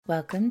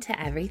Welcome to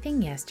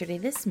Everything Yesterday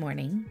This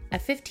Morning, a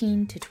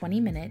 15 to 20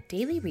 minute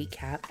daily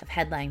recap of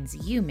headlines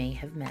you may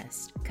have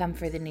missed. Come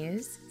for the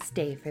news,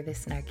 stay for the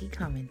snarky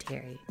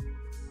commentary.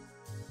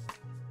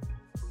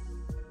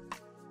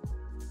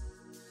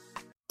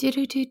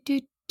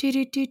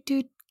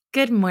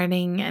 Good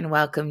morning and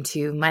welcome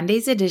to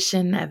Monday's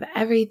edition of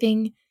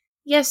Everything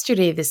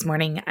Yesterday This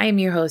Morning. I'm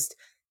your host,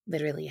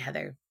 literally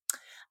Heather.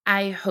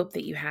 I hope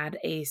that you had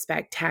a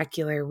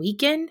spectacular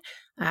weekend.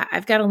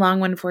 I've got a long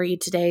one for you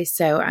today,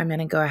 so I'm going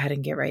to go ahead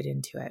and get right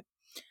into it.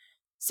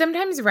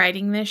 Sometimes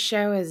writing this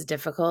show is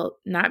difficult,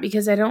 not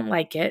because I don't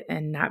like it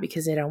and not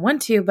because I don't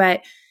want to,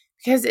 but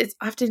because it's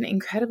often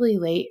incredibly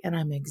late and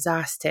I'm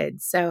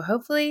exhausted. So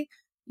hopefully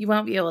you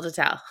won't be able to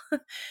tell.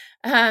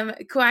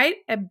 Quite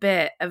a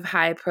bit of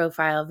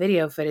high-profile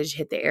video footage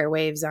hit the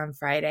airwaves on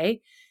Friday.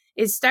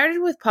 It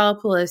started with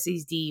Paul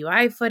Pelosi's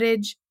DUI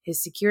footage,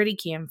 his security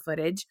cam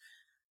footage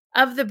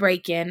of the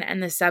break-in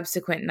and the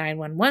subsequent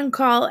 911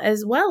 call,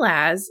 as well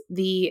as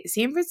the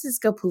San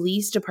Francisco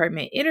Police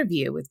Department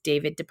interview with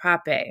David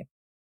DePape.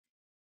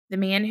 The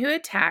man who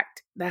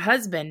attacked the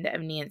husband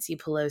of Nancy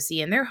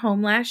Pelosi in their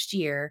home last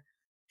year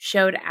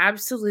showed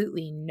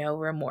absolutely no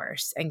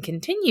remorse and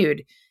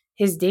continued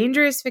his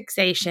dangerous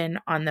fixation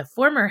on the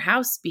former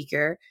House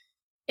Speaker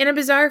in a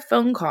bizarre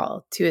phone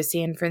call to a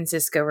San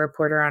Francisco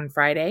reporter on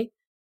Friday.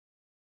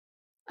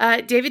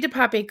 David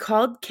DePape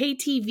called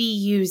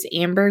KTVU's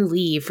Amber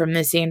Lee from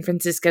the San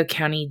Francisco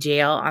County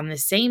Jail on the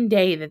same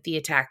day that the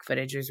attack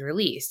footage was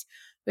released,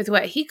 with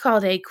what he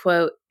called a,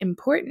 quote,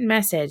 important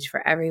message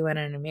for everyone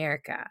in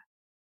America.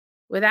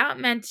 Without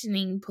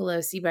mentioning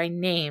Pelosi by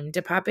name,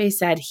 DePape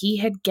said he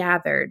had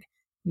gathered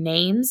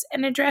names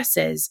and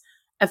addresses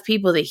of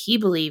people that he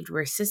believed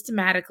were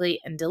systematically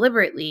and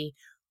deliberately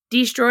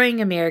destroying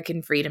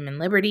American freedom and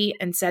liberty,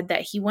 and said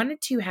that he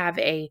wanted to have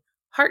a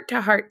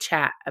heart-to-heart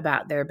chat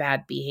about their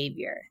bad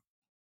behavior.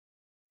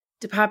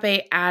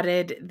 DePape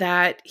added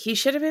that he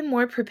should have been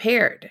more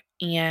prepared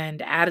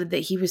and added that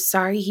he was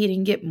sorry he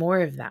didn't get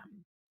more of them.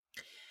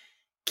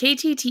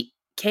 KTVU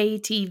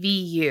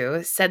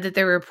said that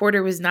the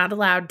reporter was not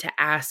allowed to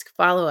ask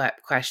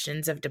follow-up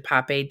questions of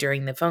DePape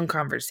during the phone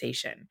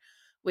conversation,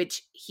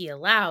 which he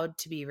allowed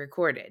to be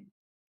recorded.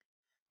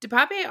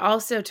 DePape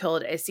also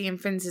told a San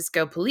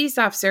Francisco police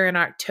officer in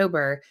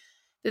October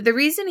that the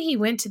reason he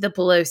went to the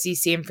Pelosi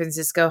San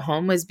Francisco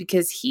home was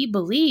because he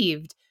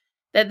believed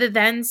that the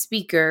then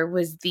speaker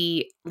was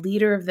the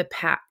leader of the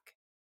pack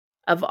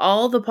of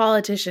all the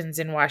politicians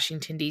in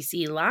Washington,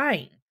 D.C.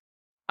 lying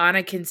on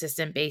a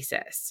consistent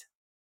basis.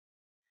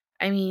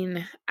 I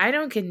mean, I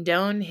don't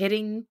condone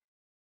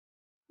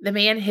the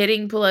man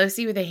hitting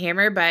Pelosi with a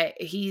hammer, but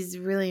he's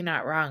really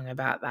not wrong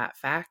about that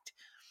fact.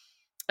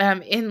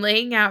 In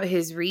laying out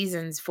his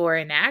reasons for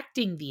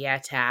enacting the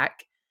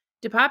attack,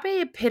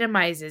 DePape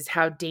epitomizes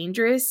how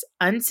dangerous,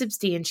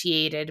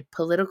 unsubstantiated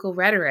political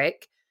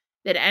rhetoric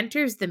that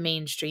enters the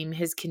mainstream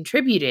has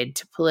contributed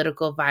to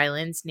political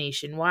violence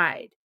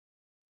nationwide.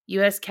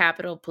 U.S.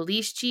 Capitol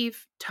Police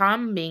Chief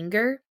Tom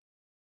Manger,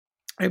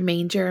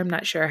 I'm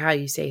not sure how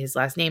you say his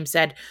last name,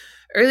 said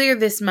earlier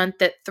this month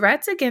that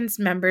threats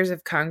against members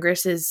of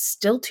Congress is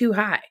still too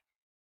high,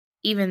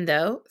 even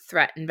though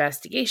threat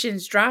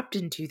investigations dropped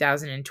in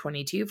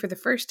 2022 for the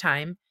first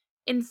time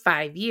in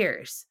 5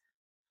 years.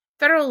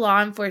 Federal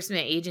law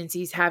enforcement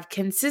agencies have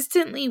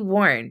consistently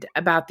warned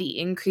about the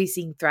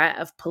increasing threat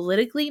of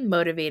politically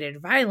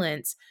motivated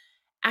violence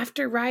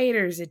after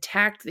rioters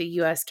attacked the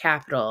U.S.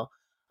 Capitol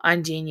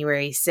on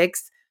January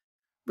 6th,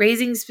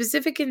 raising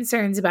specific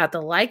concerns about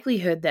the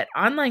likelihood that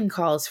online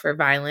calls for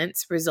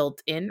violence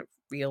result in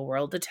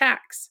real-world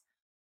attacks.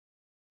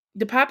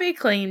 DePape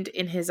claimed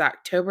in his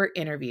October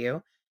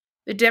interview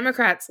the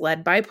Democrats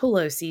led by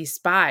Pelosi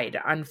spied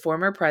on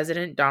former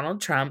President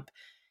Donald Trump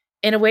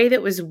in a way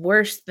that was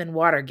worse than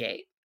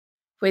Watergate,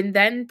 when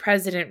then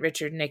President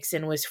Richard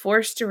Nixon was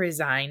forced to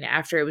resign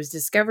after it was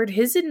discovered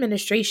his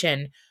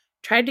administration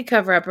tried to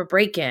cover up a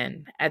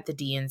break-in at the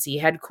DNC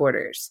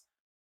headquarters.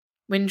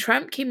 When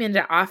Trump came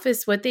into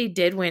office, what they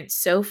did went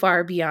so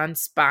far beyond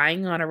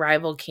spying on a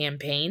rival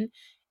campaign.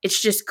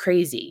 It's just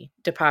crazy,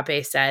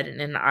 DePape said in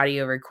an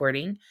audio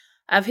recording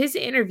of his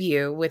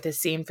interview with a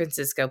San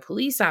Francisco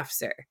police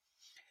officer.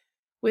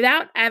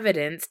 Without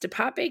evidence,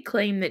 DePape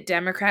claimed that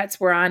Democrats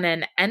were on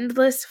an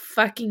endless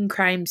fucking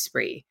crime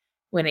spree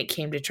when it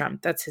came to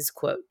Trump. That's his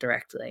quote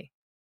directly.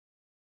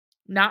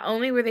 Not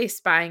only were they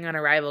spying on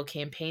a rival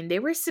campaign, they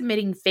were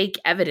submitting fake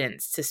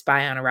evidence to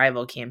spy on a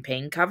rival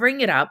campaign, covering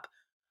it up,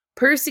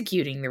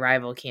 persecuting the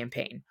rival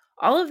campaign.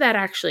 All of that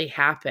actually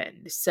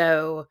happened.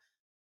 So,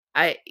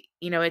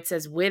 it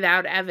says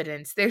without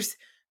evidence. There's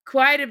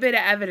quite a bit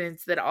of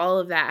evidence that all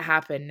of that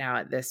happened now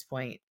at this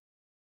point.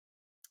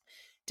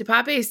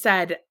 DePape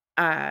said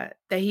that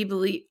he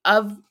believed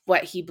of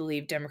what he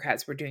believed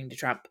Democrats were doing to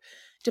Trump.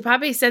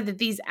 DePape said that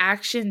these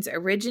actions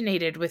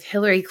originated with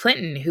Hillary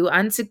Clinton, who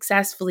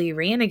unsuccessfully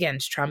ran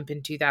against Trump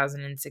in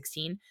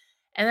 2016,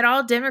 and that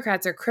all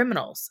Democrats are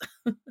criminals.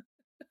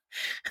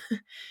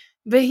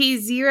 But he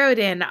zeroed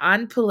in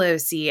on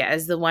Pelosi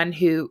as the one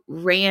who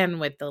ran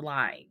with the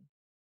lying.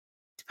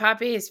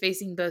 DePape is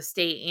facing both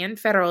state and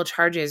federal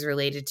charges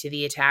related to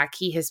the attack.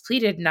 He has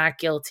pleaded not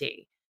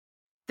guilty.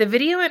 The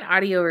video and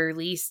audio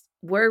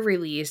were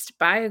released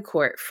by a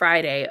court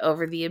Friday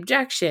over the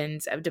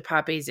objections of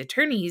DePape's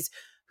attorneys,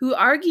 who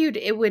argued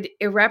it would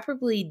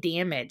irreparably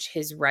damage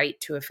his right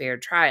to a fair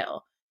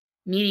trial.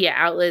 Media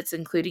outlets,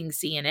 including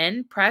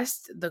CNN,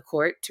 pressed the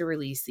court to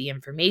release the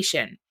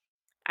information.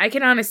 I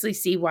can honestly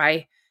see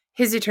why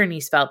his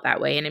attorneys felt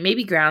that way, and it may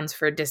be grounds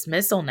for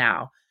dismissal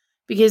now,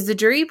 because the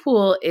jury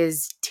pool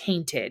is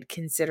tainted,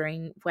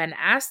 considering when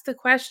asked the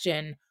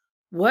question,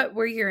 "What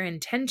were your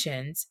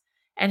intentions?"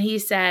 and he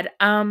said,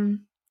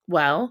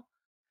 well,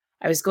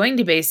 I was going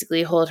to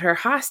basically hold her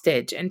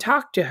hostage and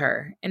talk to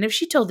her, and if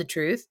she told the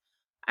truth,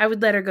 I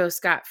would let her go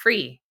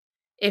scot-free.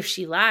 If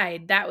she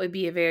lied, that would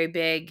be a very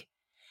big..."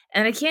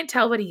 And I can't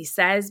tell what he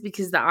says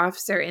because the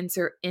officer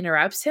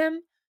interrupts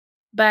him,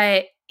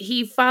 but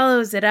he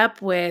follows it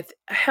up with,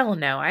 "Hell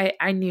no,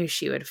 I knew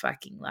she would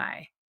fucking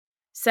lie."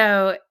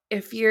 So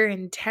if your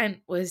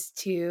intent was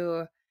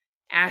to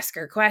ask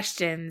her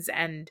questions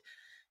and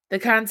the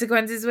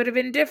consequences would have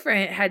been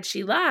different had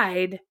she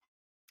lied,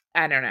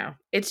 I don't know.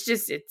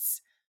 It's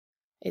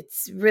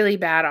really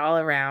bad all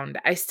around.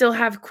 I still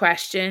have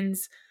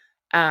questions.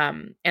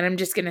 And I'm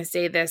just going to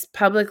say this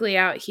publicly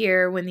out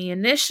here. When the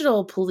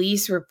initial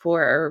police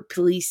report or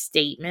police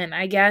statement,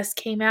 I guess,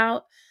 came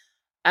out,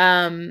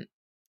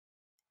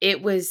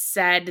 it was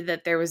said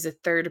that there was a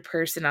third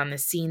person on the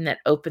scene that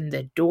opened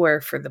the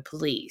door for the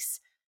police.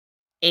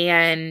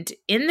 And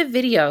in the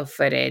video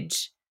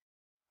footage,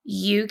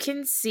 you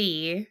can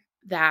see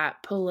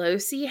that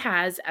Pelosi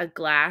has a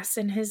glass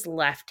in his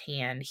left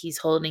hand. He's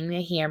holding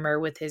the hammer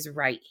with his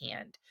right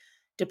hand.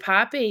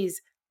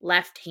 DePape's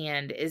left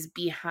hand is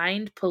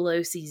behind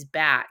Pelosi's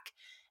back,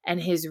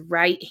 and his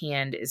right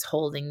hand is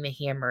holding the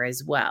hammer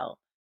as well.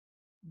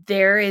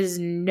 There is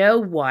no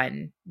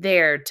one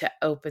there to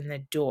open the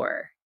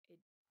door.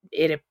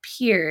 It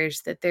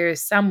appears that there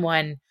is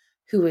someone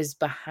who is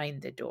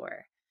behind the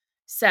door.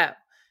 So,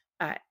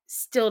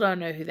 still don't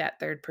know who that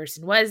third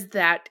person was.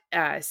 That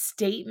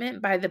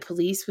statement by the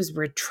police was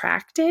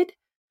retracted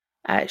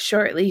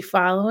shortly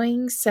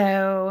following.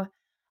 So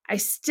I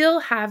still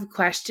have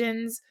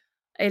questions.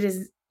 It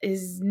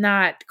is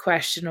not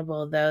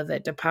questionable, though,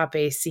 that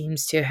DePape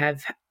seems to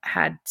have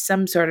had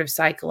some sort of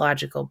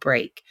psychological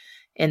break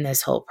in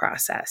this whole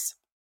process.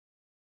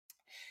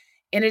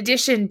 In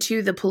addition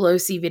to the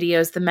Pelosi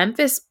videos, the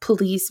Memphis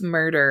police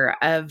murder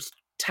of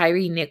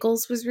Tyre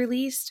Nichols was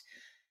released.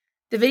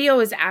 The video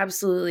is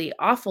absolutely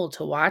awful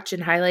to watch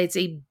and highlights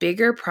a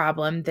bigger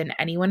problem than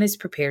anyone is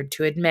prepared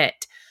to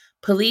admit.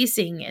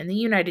 Policing in the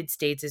United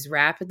States is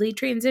rapidly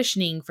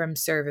transitioning from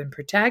serve and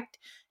protect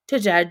to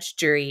judge,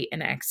 jury,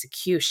 and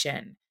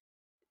execution.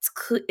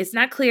 It's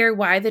not clear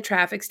why the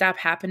traffic stop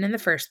happened in the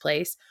first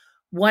place.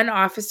 One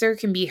officer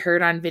can be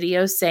heard on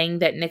video saying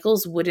that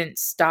Nichols wouldn't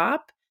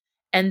stop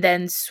and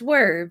then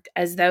swerved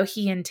as though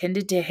he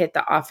intended to hit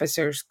the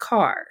officer's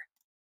car.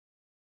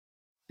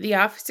 The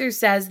officer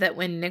says that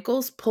when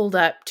Nichols pulled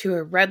up to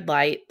a red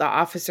light, the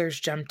officers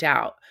jumped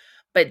out.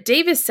 But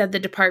Davis said the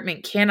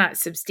department cannot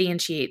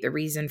substantiate the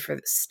reason for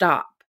the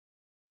stop.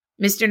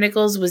 Mr.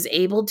 Nichols was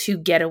able to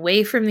get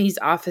away from these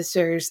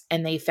officers,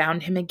 and they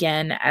found him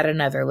again at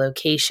another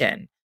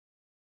location.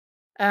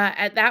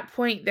 At that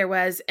point, there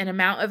was an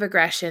amount of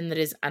aggression that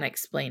is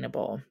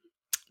unexplainable.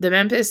 The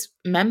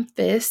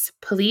Memphis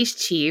police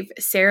chief,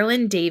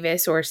 Saralyn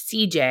Davis, or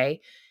CJ,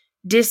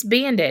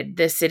 disbanded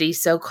the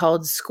city's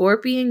so-called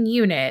Scorpion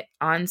unit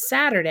on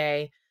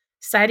Saturday,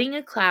 citing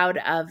a cloud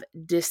of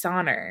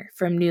dishonor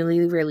from newly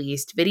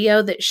released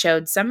video that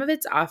showed some of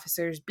its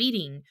officers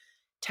beating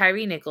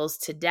Tyre Nichols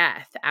to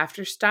death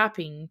after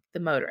stopping the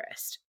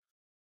motorist.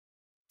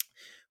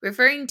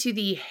 Referring to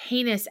the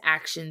heinous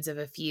actions of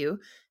a few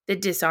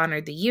that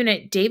dishonored the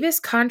unit,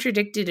 Davis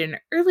contradicted an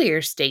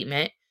earlier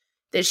statement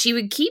that she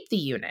would keep the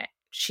unit.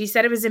 She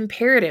said it was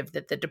imperative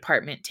that the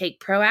department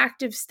take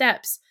proactive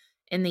steps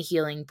in the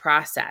healing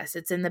process.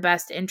 It's in the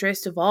best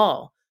interest of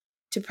all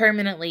to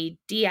permanently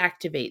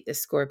deactivate the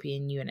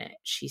Scorpion unit,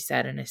 she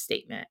said in a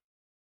statement.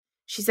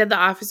 She said the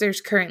officers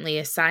currently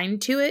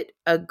assigned to it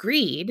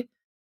agreed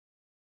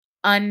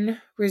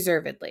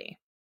unreservedly.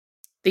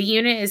 The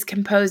unit is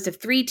composed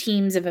of 3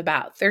 teams of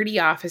about 30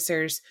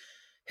 officers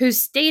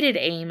whose stated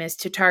aim is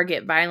to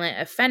target violent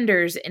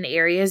offenders in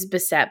areas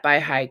beset by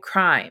high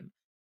crime.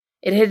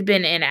 It had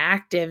been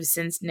inactive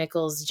since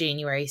Nichols'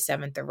 January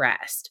 7th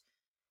arrest.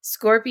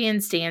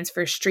 Scorpion stands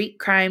for Street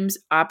Crimes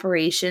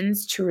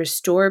Operations to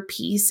Restore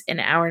Peace in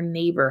Our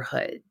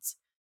Neighborhoods.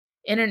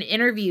 In an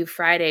interview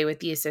Friday with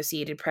the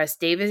Associated Press,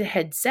 Davis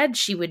had said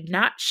she would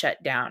not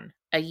shut down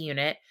a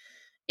unit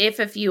if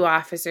a few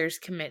officers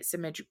commit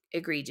some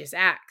egregious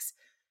acts,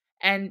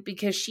 and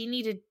because she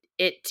needed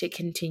it to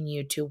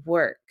continue to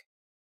work.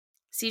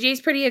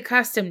 CJ's pretty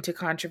accustomed to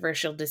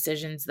controversial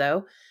decisions,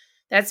 though.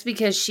 That's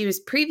because she was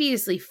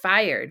previously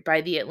fired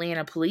by the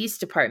Atlanta Police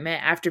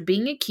Department after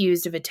being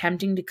accused of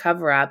attempting to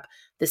cover up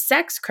the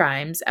sex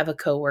crimes of a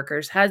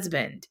coworker's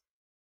husband.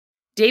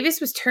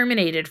 Davis was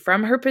terminated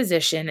from her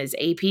position as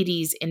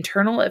APD's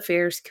Internal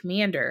Affairs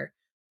Commander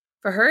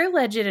for her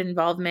alleged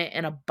involvement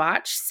in a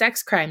botched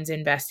sex crimes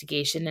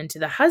investigation into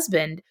the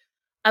husband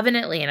of an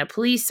Atlanta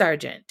police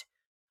sergeant.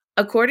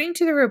 According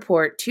to the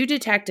report, 2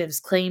 detectives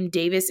claimed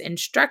Davis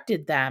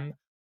instructed them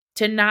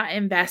to not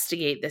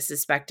investigate the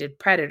suspected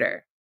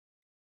predator.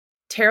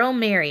 Terrell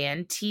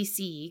Marion,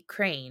 T.C.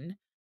 Crane,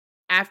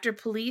 after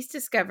police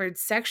discovered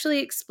sexually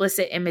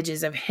explicit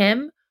images of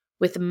him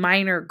with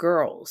minor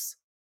girls.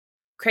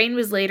 Crane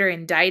was later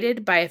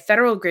indicted by a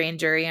federal grand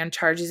jury on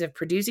charges of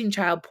producing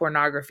child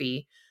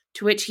pornography,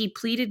 to which he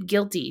pleaded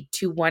guilty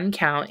to 1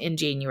 count in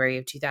January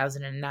of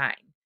 2009.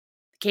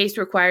 The case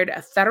required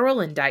a federal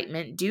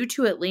indictment due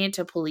to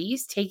Atlanta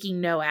police taking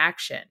no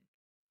action,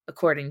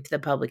 according to the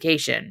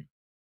publication.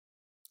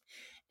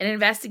 An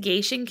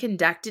investigation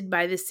conducted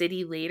by the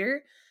city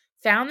later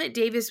found that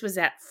Davis was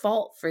at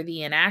fault for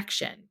the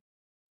inaction.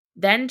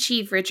 Then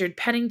Chief Richard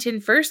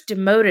Pennington first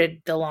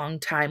demoted the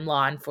longtime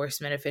law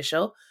enforcement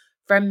official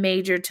from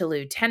major to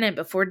lieutenant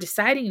before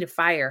deciding to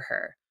fire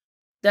her,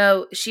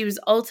 though she was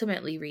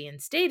ultimately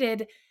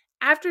reinstated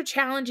after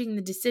challenging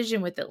the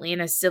decision with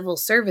Atlanta's Civil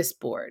Service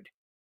Board.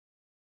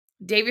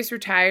 Davis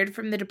retired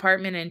from the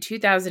department in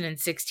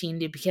 2016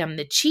 to become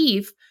the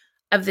chief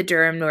of the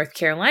Durham, North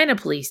Carolina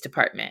Police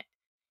Department.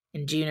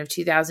 In June of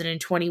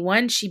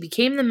 2021, she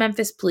became the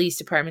Memphis Police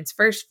Department's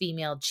first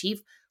female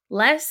chief.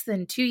 Less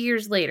than 2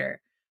 years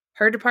later,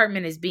 her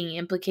department is being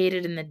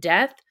implicated in the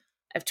death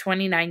of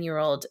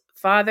 29-year-old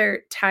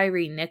father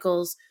Tyree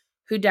Nichols,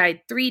 who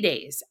died 3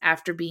 days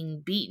after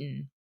being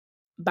beaten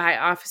by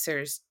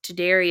officers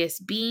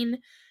Tadarius Bean,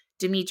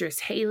 Demetrius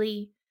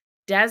Haley,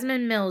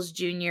 Desmond Mills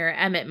Jr.,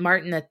 Emmett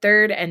Martin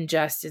III, and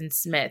Justin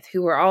Smith,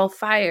 who were all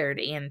fired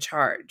and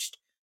charged.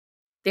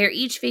 They're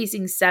each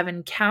facing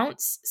 7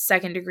 counts: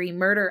 second-degree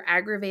murder,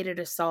 aggravated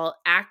assault,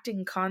 act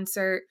in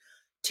concert,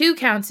 2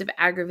 counts of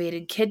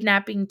aggravated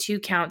kidnapping,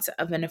 2 counts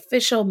of an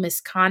official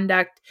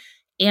misconduct,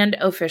 and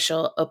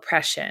official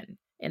oppression.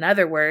 In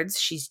other words,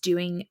 she's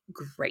doing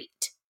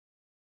great.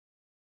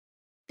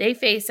 They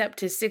face up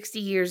to 60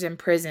 years in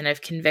prison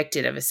if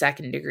convicted of a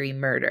second-degree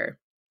murder.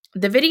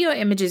 The video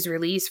images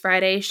released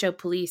Friday show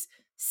police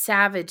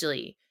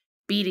savagely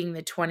beating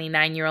the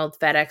 29-year-old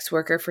FedEx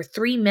worker for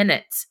 3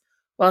 minutes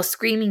while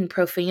screaming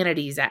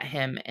profanities at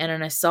him in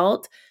an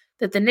assault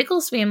that the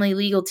Nichols family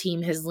legal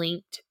team has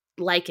likened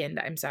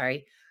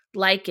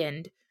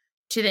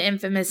to the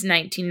infamous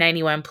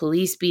 1991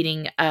 police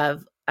beating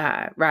of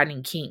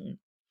Rodney King.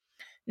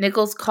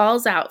 Nichols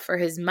calls out for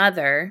his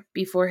mother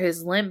before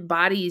his limp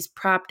body is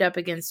propped up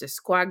against a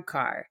squad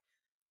car.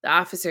 The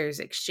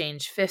officers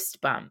exchange fist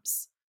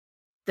bumps.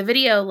 The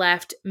video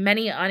left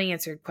many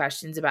unanswered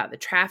questions about the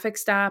traffic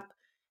stop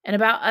and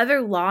about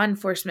other law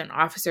enforcement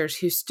officers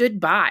who stood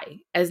by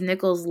as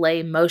Nichols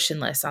lay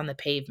motionless on the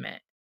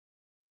pavement.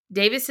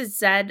 Davis has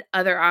said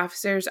other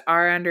officers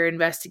are under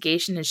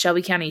investigation, and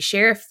Shelby County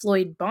Sheriff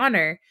Floyd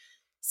Bonner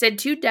said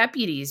 2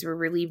 deputies were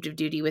relieved of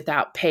duty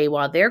without pay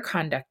while their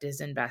conduct is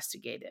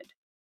investigated.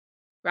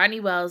 Rodney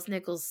Wells,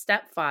 Nichols'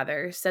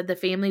 stepfather, said the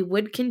family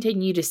would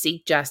continue to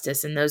seek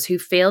justice, and those who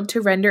failed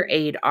to render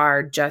aid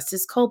are just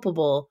as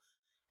culpable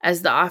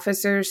as the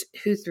officers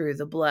who threw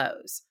the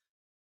blows.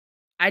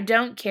 I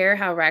don't care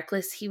how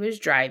reckless he was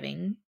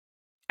driving.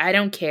 I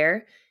don't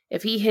care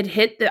if he had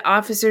hit the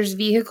officer's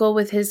vehicle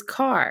with his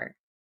car.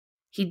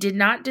 He did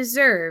not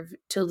deserve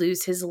to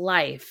lose his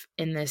life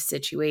in this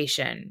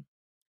situation.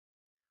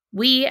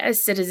 We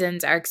as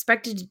citizens are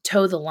expected to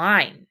toe the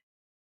line.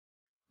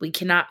 We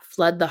cannot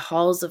flood the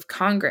halls of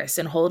Congress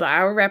and hold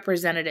our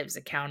representatives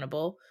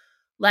accountable,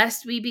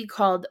 lest we be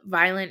called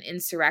violent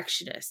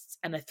insurrectionists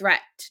and a threat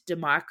to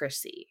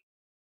democracy.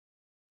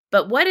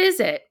 But what is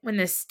it when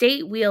the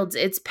state wields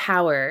its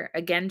power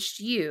against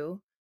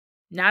you,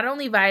 not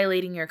only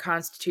violating your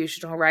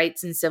constitutional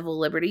rights and civil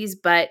liberties,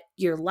 but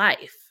your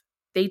life?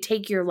 They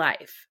take your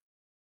life.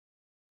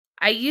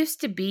 I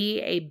used to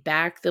be a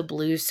Back the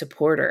Blue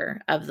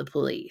supporter of the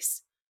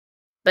police,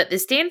 but the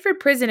Stanford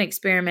prison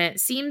experiment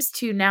seems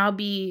to now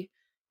be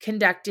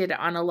conducted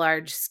on a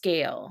large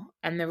scale,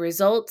 and the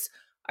results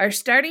are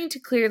starting to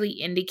clearly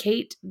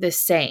indicate the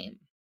same.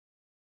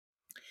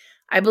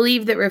 I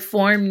believe that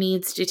reform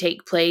needs to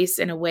take place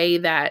in a way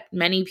that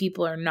many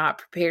people are not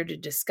prepared to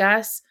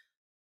discuss.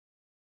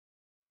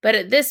 But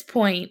at this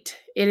point,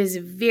 it is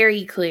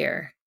very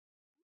clear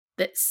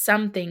that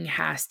something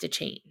has to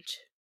change.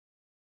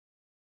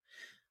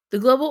 The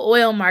global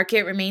oil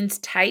market remains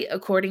tight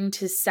according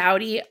to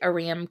Saudi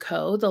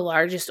Aramco, the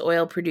largest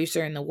oil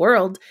producer in the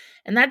world,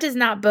 and that does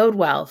not bode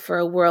well for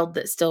a world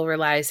that still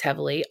relies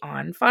heavily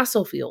on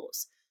fossil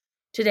fuels.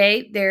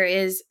 Today, there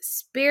is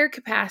spare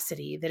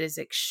capacity that is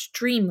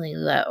extremely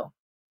low.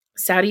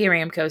 Saudi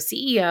Aramco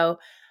CEO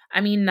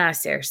Amin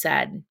Nasser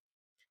said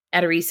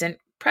at a recent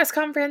press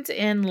conference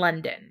in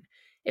London,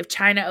 if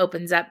China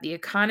opens up, the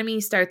economy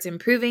starts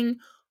improving,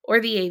 or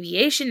the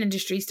aviation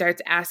industry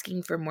starts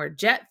asking for more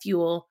jet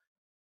fuel,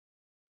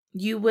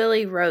 you will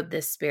erode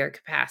this spare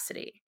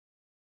capacity.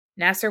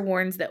 Nasser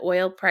warns that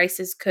oil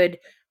prices could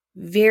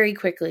very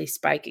quickly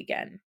spike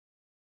again.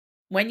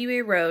 When you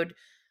erode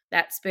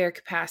that spare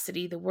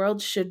capacity, the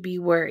world should be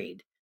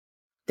worried.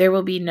 There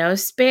will be no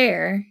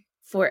spare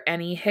for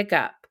any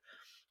hiccup,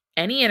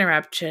 any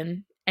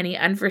interruption, any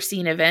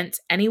unforeseen events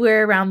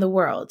anywhere around the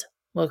world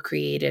will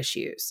create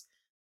issues.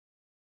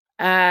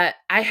 I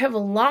have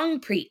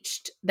long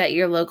preached that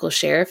your local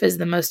sheriff is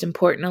the most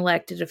important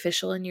elected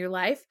official in your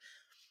life.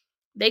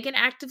 They can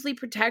actively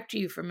protect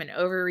you from an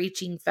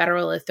overreaching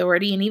federal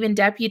authority and even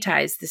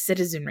deputize the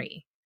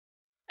citizenry.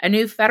 A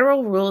new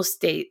federal rule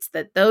states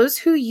that those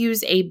who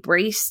use a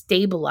brace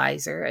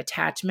stabilizer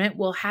attachment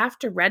will have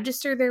to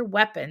register their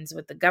weapons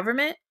with the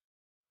government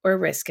or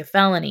risk a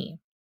felony.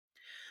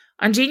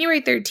 On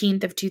January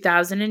 13th of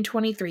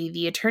 2023,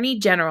 the Attorney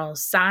General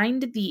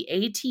signed the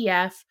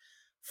ATF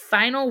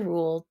Final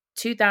Rule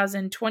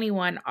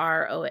 2021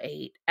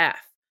 R08F,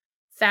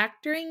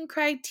 factoring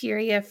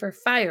criteria for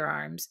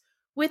firearms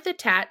with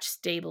attached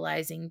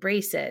stabilizing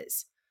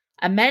braces,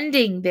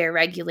 amending their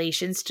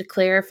regulations to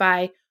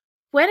clarify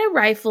when a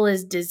rifle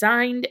is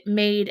designed,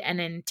 made, and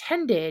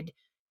intended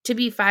to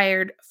be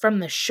fired from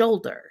the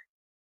shoulder.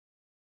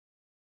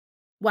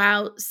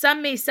 While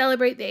some may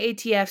celebrate the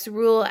ATF's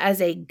rule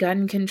as a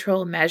gun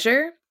control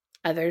measure,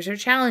 others are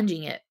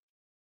challenging it.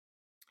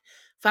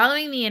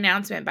 Following the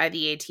announcement by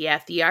the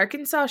ATF, the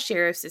Arkansas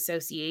Sheriff's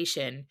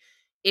Association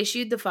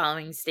issued the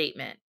following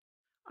statement.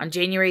 On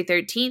January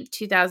 13,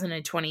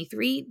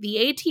 2023, the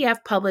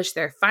ATF published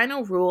their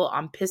final rule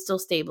on pistol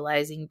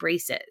stabilizing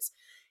braces.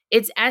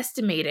 It's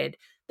estimated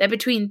that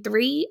between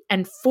 3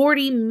 and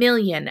 40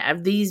 million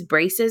of these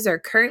braces are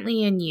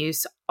currently in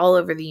use all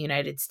over the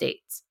United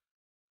States.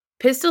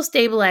 Pistol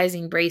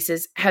stabilizing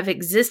braces have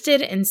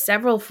existed in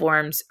several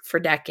forms for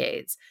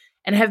decades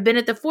and have been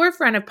at the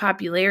forefront of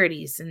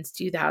popularity since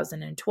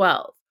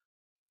 2012.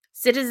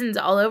 Citizens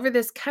all over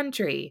this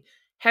country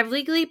have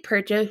legally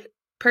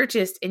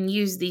purchased and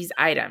used these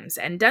items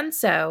and done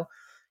so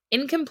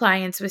in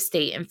compliance with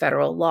state and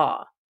federal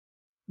law.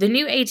 The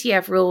new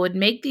ATF rule would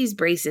make these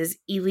braces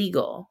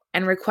illegal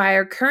and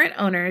require current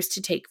owners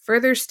to take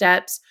further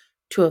steps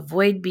to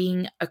avoid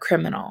being a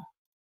criminal.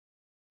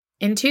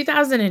 In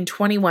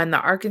 2021, the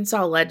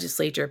Arkansas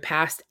legislature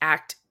passed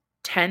Act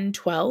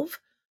 1012,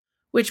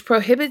 which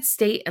prohibits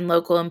state and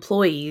local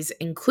employees,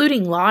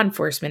 including law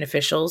enforcement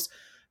officials,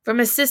 from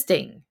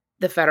assisting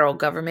the federal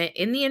government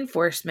in the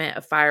enforcement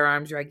of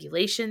firearms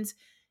regulations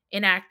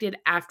enacted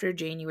after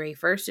January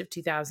 1st of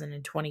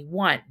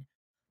 2021.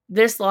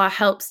 This law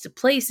helps to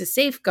place a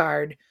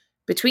safeguard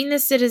between the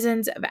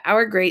citizens of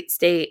our great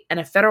state and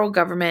a federal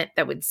government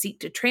that would seek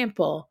to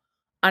trample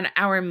on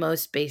our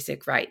most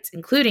basic rights,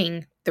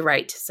 including the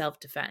right to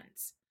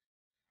self-defense.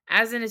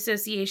 As an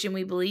association,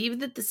 we believe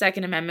that the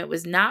Second Amendment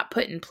was not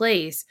put in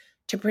place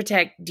to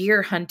protect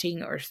deer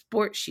hunting or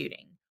sport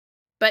shooting,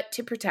 but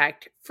to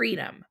protect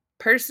freedom,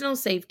 personal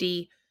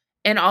safety,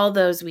 and all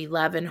those we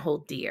love and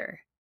hold dear.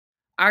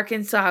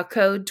 Arkansas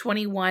Code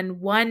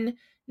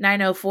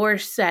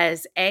 21-1904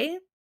 says, A,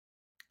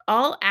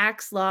 all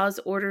acts, laws,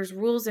 orders,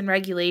 rules, and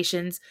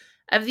regulations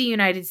of the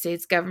United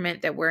States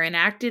government that were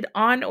enacted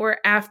on or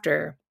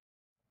after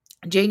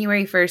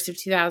January 1st of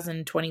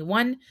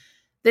 2021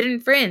 that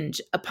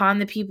infringe upon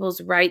the people's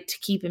right to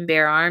keep and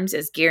bear arms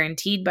as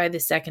guaranteed by the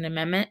Second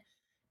Amendment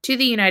to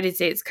the United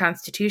States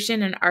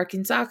Constitution and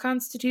Arkansas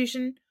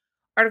Constitution,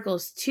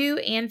 Articles 2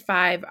 and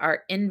 5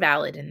 are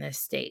invalid in this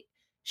state,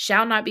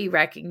 shall not be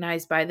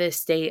recognized by this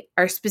state,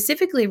 are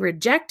specifically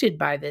rejected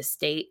by this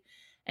state,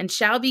 and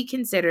shall be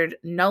considered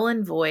null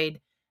and void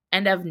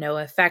and of no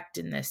effect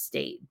in this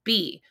state.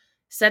 B,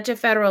 such a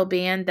federal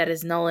ban that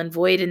is null and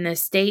void in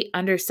this state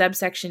under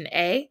subsection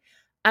A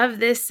of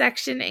this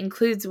section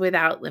includes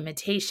without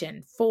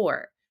limitation.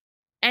 4,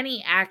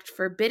 any act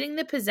forbidding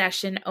the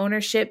possession,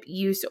 ownership,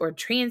 use, or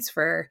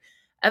transfer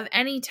of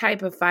any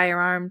type of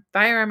firearm,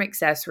 firearm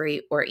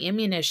accessory, or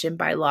ammunition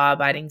by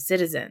law-abiding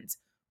citizens.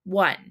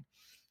 1,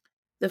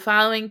 the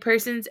following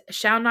persons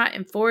shall not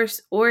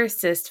enforce or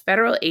assist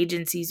federal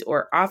agencies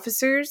or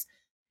officers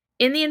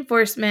in the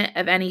enforcement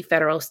of any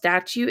federal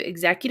statute,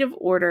 executive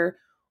order,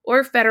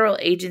 or federal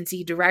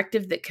agency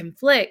directive that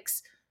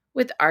conflicts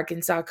with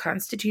Arkansas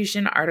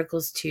Constitution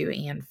Articles 2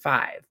 and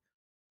 5,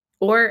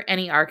 or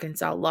any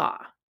Arkansas law.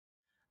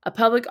 A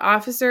public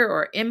officer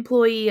or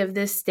employee of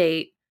this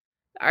state,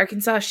 the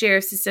Arkansas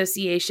Sheriff's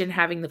Association,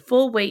 having the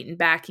full weight and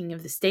backing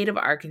of the state of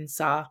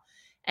Arkansas,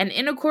 and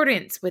in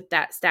accordance with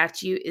that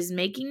statute, is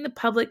making the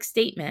public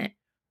statement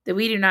that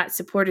we do not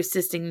support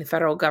assisting the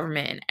federal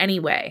government in any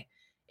way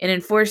in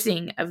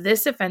enforcing of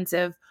this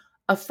offensive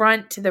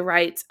affront to the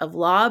rights of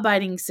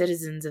law-abiding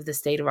citizens of the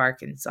state of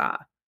Arkansas.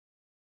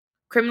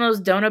 Criminals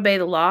don't obey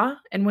the law,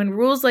 and when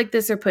rules like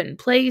this are put in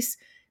place,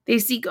 they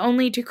seek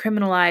only to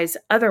criminalize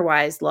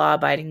otherwise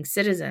law-abiding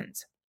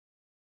citizens.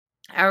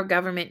 Our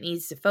government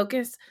needs to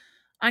focus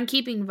on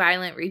keeping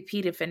violent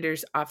repeat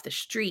offenders off the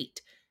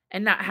street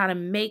and not how to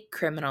make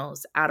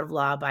criminals out of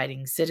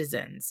law-abiding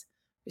citizens.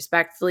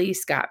 Respectfully,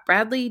 Scott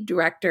Bradley,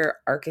 Director,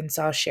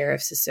 Arkansas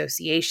Sheriff's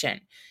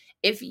Association.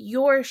 If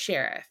your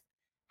sheriff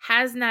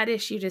has not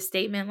issued a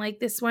statement like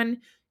this one,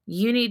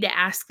 You need to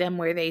ask them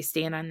where they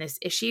stand on this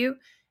issue,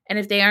 and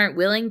if they aren't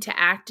willing to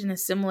act in a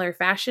similar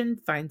fashion,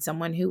 find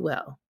someone who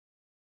will.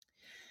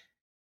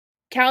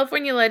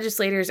 California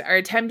legislators are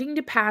attempting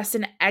to pass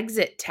an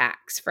exit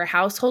tax for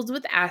households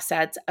with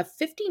assets of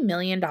 $50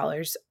 million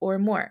or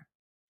more.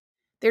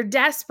 They're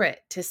desperate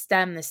to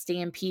stem the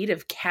stampede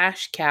of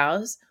cash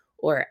cows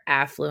or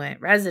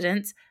affluent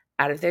residents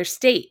out of their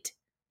state.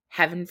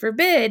 Heaven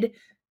forbid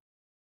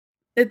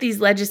that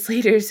these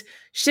legislators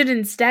should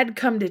instead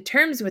come to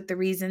terms with the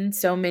reason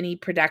so many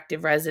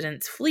productive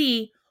residents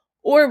flee,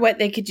 or what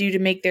they could do to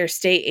make their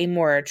state a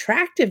more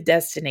attractive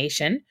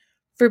destination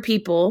for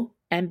people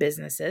and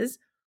businesses.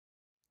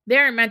 They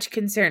aren't much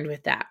concerned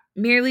with that,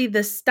 merely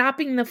the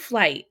stopping the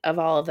flight of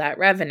all of that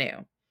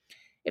revenue.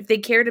 If they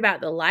cared about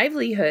the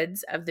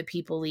livelihoods of the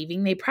people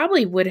leaving, they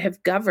probably would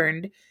have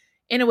governed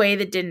in a way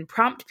that didn't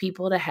prompt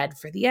people to head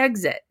for the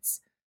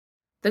exits.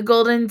 The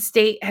Golden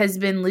State has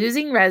been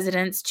losing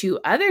residents to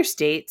other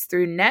states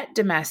through net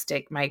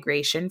domestic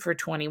migration for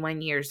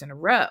 21 years in a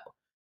row.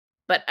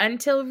 But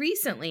until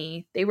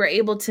recently, they were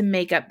able to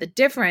make up the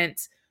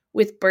difference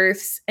with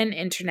births and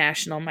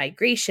international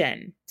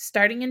migration.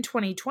 Starting in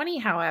 2020,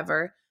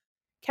 however,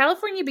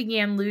 California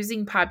began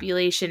losing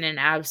population in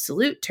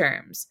absolute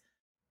terms,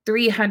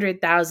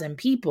 300,000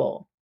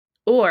 people,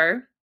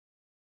 or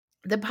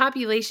the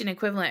population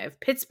equivalent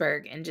of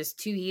Pittsburgh in just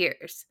 2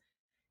 years.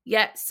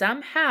 Yet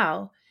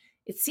somehow,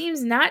 it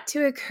seems not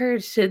to occur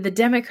to the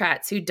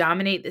Democrats who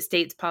dominate the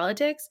state's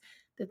politics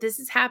that this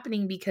is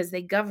happening because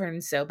they govern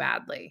so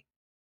badly.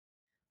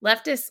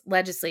 Leftist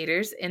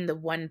legislators in the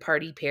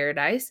one-party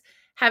paradise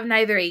have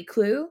neither a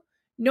clue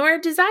nor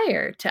a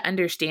desire to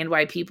understand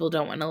why people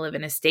don't want to live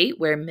in a state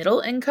where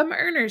middle-income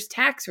earners'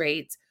 tax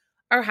rates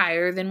are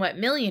higher than what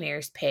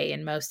millionaires pay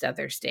in most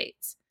other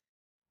states.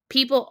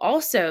 People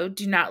also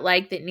do not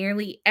like that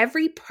nearly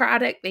every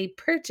product they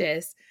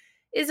purchase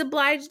is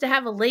obliged to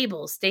have a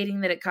label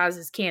stating that it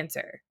causes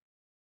cancer,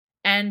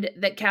 and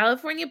that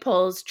California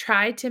polls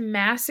try to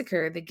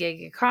massacre the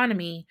gig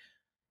economy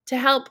to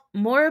help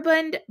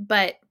moribund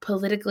but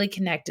politically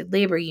connected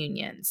labor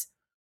unions.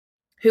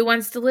 Who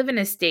wants to live in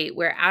a state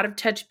where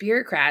out-of-touch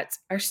bureaucrats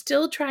are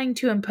still trying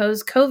to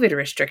impose COVID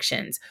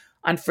restrictions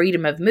on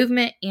freedom of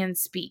movement and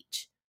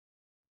speech?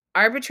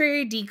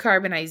 Arbitrary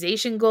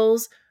decarbonization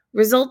goals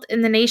result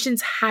in the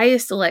nation's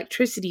highest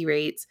electricity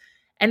rates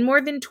and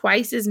more than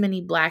twice as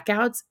many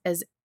blackouts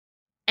as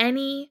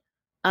any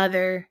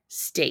other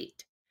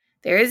state.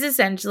 There is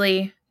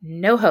essentially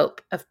no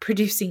hope of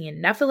producing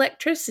enough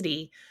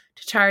electricity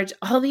to charge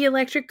all the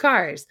electric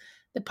cars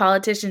the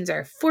politicians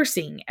are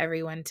forcing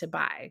everyone to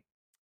buy.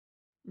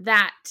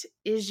 That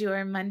is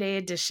your Monday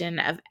edition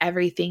of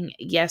Everything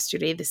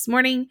Yesterday This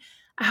Morning.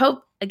 I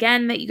hope,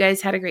 again, that you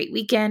guys had a great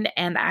weekend,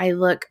 and I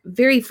look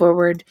very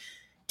forward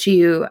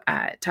to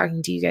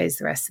talking to you guys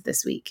the rest of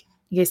this week.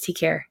 You guys take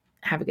care.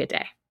 Have a good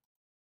day.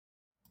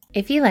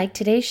 If you like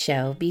today's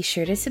show, be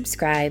sure to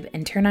subscribe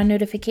and turn on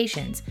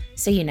notifications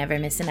so you never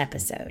miss an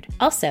episode.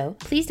 Also,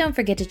 please don't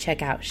forget to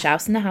check out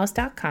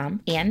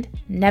shouseinthehouse.com, and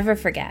never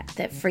forget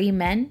that free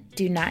men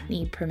do not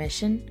need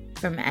permission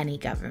from any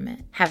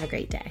government. Have a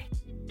great day.